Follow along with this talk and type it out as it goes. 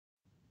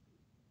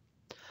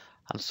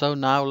And so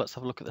now let's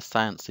have a look at the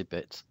sciencey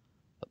bit,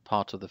 that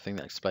part of the thing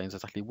that explains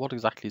exactly what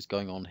exactly is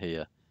going on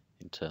here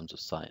in terms of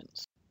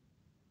science.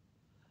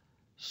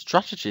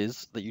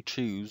 Strategies that you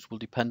choose will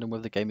depend on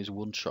whether the game is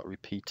one-shot or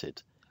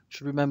repeated. You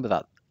should remember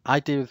that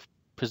idea of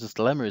Prisoner's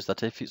Dilemma is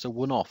that if it's a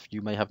one-off,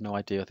 you may have no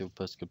idea how the other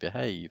person could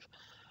behave.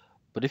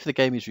 But if the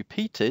game is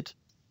repeated,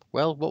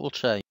 well, what will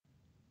change?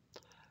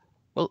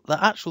 Well,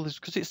 the actual is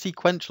because it's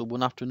sequential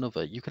one after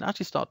another, you can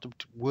actually start to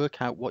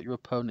work out what your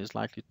opponent is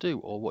likely to do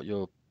or what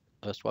your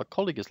erstwhile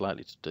colleague is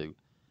likely to do.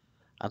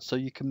 And so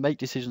you can make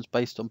decisions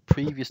based on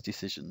previous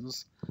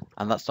decisions,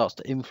 and that starts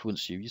to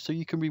influence you. So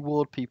you can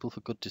reward people for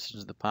good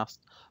decisions in the past,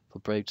 for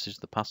brave decisions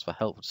in the past, for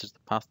helpful decisions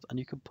in the past, and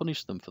you can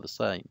punish them for the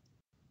same.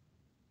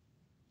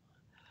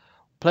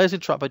 Players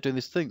interact by doing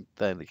this thing,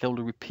 then, they call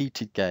a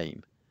repeated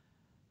game.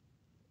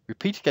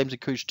 Repeated games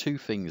encourage two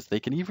things. They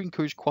can either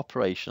encourage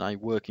cooperation, i.e.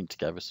 working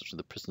together, such as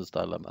the Prisoner's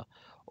Dilemma,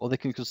 or they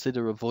can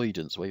consider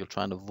avoidance, where you'll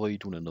try and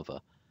avoid one another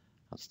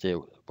and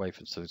steer away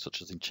from something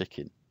such as in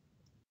Chicken.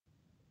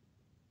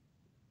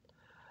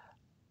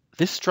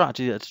 This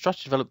strategy, a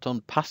strategy developed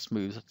on past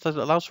moves, it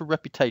allows for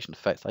reputation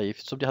effects.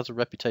 If somebody has a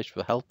reputation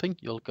for helping,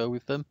 you'll go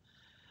with them.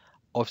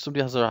 Or if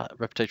somebody has a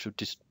reputation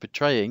for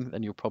betraying,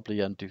 then you'll probably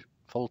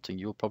defaulting,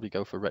 you'll probably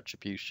go for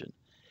retribution.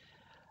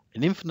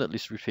 In infinite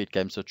list repeat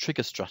games, there are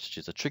trigger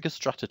strategies. A trigger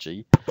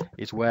strategy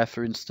is where,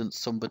 for instance,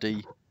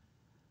 somebody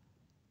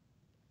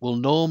will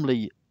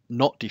normally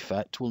not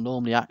defect, will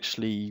normally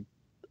actually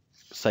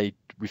say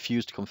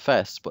refuse to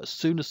confess, but as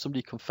soon as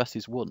somebody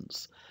confesses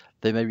once,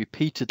 they may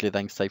repeatedly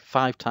then say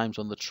 5 times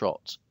on the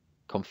trot,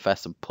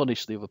 confess and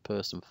punish the other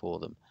person for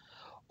them.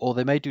 Or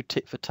they may do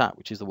tit for tat,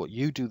 which is that what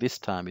you do this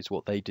time is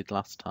what they did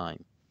last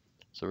time.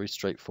 So a very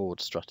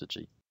straightforward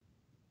strategy.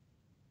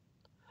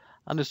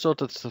 And it's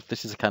sort of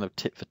this is a kind of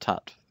tit for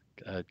tat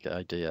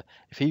idea.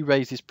 If he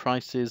raises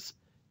prices,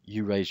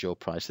 you raise your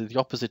price. It's the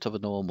opposite of a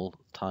normal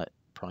type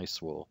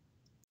price war.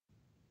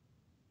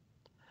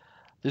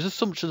 The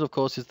assumption, of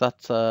course, is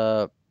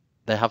that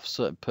they have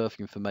certain perfect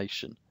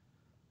information.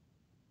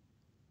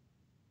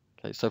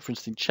 Okay, so for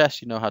instance, in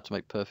chess, you know how to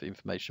make perfect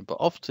information, but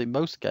often in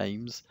most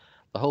games,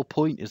 the whole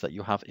point is that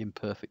you have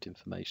imperfect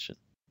information.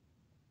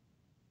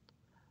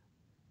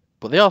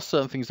 But there are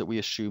certain things that we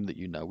assume that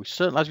you know. We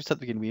certainly, as we said at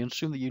the beginning, we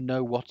assume that you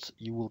know what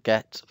you will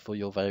get for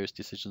your various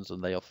decisions,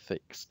 and they are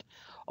fixed.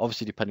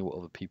 Obviously, depending on what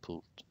other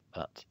people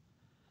at.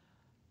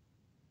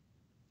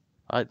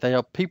 Right, they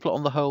are people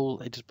on the whole.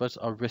 It is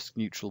a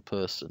risk-neutral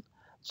person.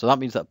 So that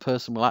means that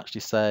person will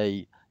actually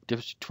say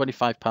difference between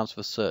 £25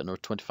 for certain or a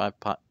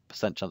 25%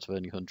 chance of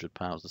earning £100,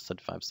 a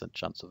 75%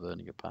 chance of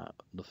earning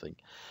nothing.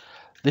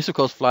 This, of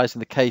course, flies in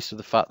the case of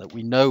the fact that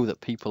we know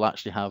that people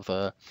actually have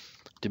a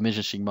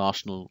diminishing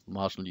marginal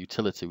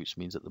utility, which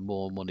means that the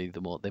more money, the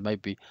more they may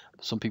be.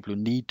 Some people who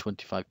need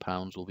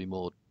 £25 will be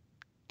more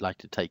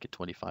likely to take at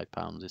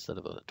 £25 instead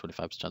of a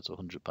 25% chance of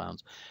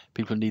 £100.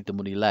 People who need the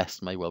money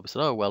less may well be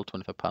said, oh well,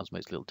 £25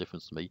 makes a little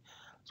difference to me.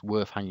 It's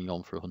worth hanging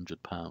on for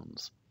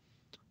 £100.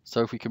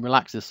 So if we can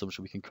relax this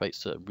assumption, we can create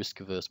certain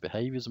risk-averse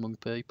behaviours among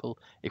people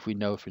if we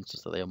know, for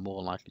instance, that they are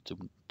more likely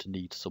to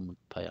need some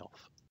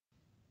payoff.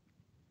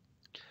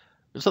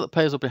 It's not that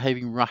players are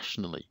behaving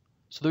rationally.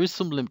 So there is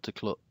some limit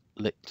to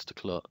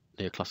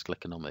neoclassical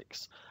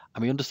economics.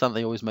 And we understand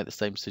they always make the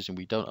same decision.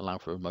 We don't allow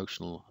for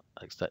emotional,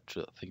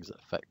 etc., things that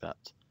affect that.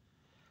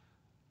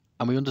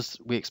 And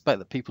we expect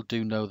that people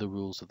do know the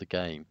rules of the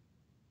game.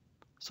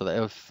 So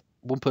that if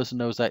one person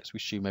knows X, we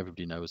assume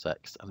everybody knows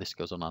X, and this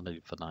goes on ad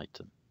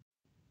infinitum.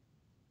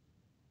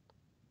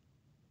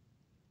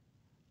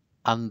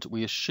 And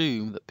we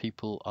assume that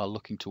people are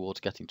looking towards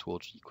getting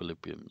towards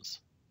equilibriums.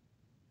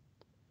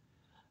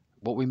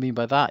 What we mean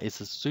by that is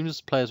as soon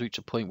as players reach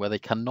a point where they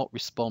cannot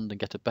respond and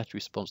get a better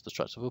response to the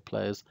strategy of other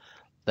players,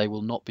 there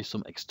will not be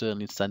some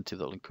external incentive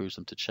that will encourage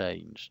them to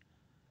change.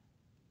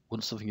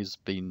 Once something has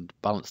been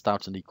balanced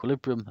out in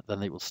equilibrium,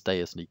 then it will stay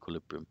as an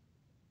equilibrium.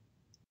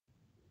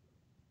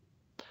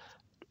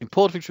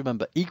 Important thing to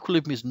remember,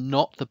 equilibrium is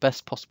not the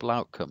best possible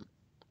outcome.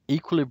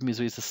 Equilibrium is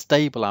a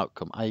stable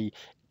outcome, i.e.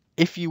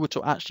 if you were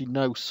to actually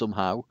know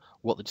somehow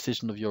what the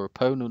decision of your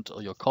opponent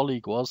or your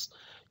colleague was,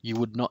 you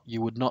would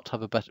not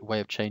have a better way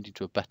of changing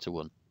to a better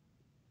one.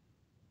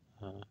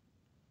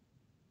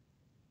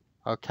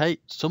 Okay,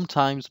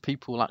 sometimes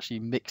people will actually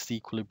mix the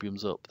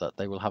equilibriums up, that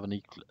they will have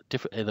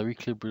their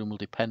equilibrium will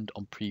depend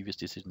on previous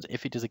decisions.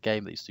 If it is a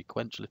game that is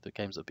sequential, if the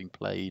games that have been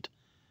played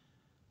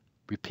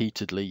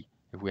repeatedly,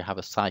 if we have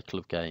a cycle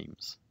of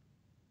games.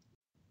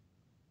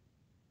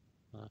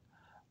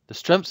 The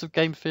strengths of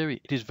game theory,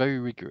 it is very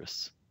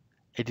rigorous.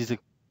 It is a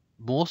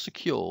more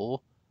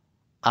secure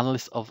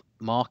analysis of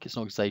markets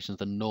and organizations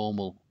than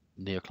normal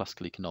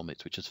neoclassical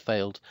economics, which has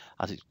failed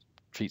as it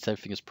treats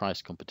everything as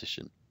price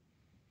competition.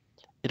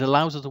 It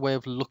allows us a way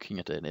of looking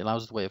at it, and it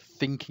allows us a way of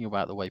thinking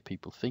about the way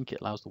people think.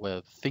 It allows the way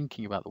of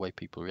thinking about the way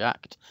people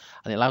react,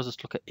 and it allows us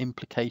to look at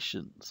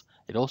implications.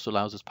 It also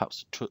allows us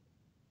perhaps to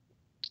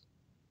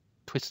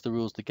twist the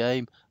rules of the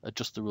game,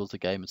 adjust the rules of the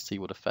game, and see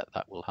what effect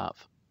that will have.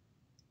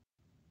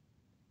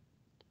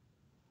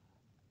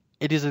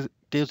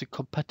 deals with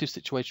competitive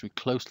situation with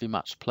closely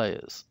matched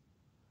players,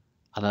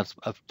 and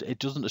it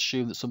doesn't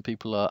assume that some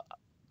people are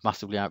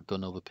massively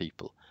outgun other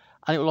people,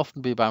 and it will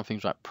often be about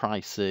things like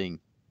pricing,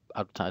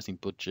 advertising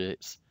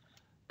budgets,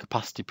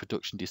 capacity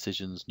production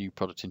decisions, new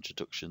product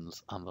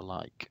introductions, and the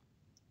like.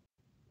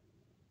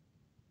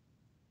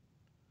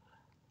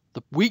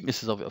 The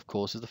weaknesses of it, of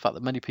course, is the fact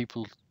that many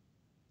people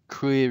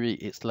query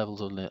its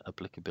levels of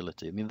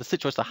applicability. I mean, the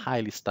situations are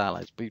highly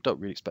stylized, but you don't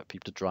really expect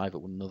people to drive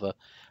at one another.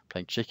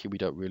 Playing chicken, we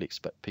don't really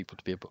expect people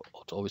to be able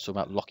to always talk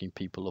about locking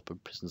people up in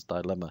Prisoner's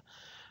Dilemma.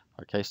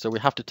 Okay, so we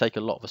have to take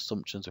a lot of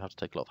assumptions, we have to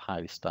take a lot of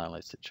highly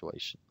stylized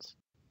situations.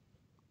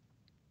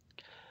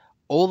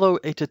 Although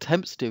it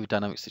attempts to deal with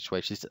dynamic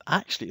situations, it's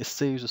actually a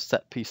series of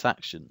set-piece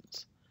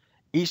actions.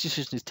 Each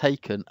decision is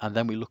taken, and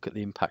then we look at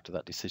the impact of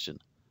that decision.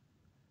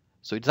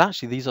 So it's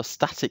actually, these are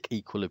static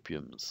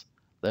equilibriums.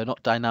 They're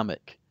not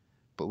dynamic,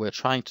 but we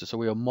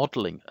are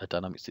modeling a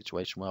dynamic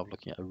situation while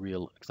looking at a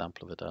real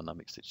example of a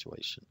dynamic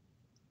situation.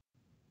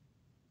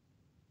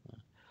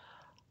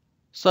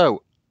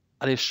 So,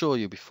 I assure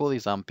you, before the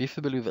exam, be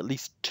familiar with at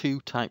least 2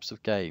 types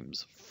of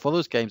games. For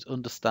those games,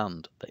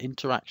 understand the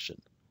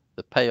interaction,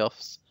 the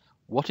payoffs,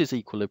 what is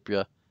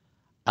equilibria,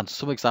 and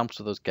some examples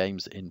of those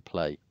games in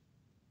play.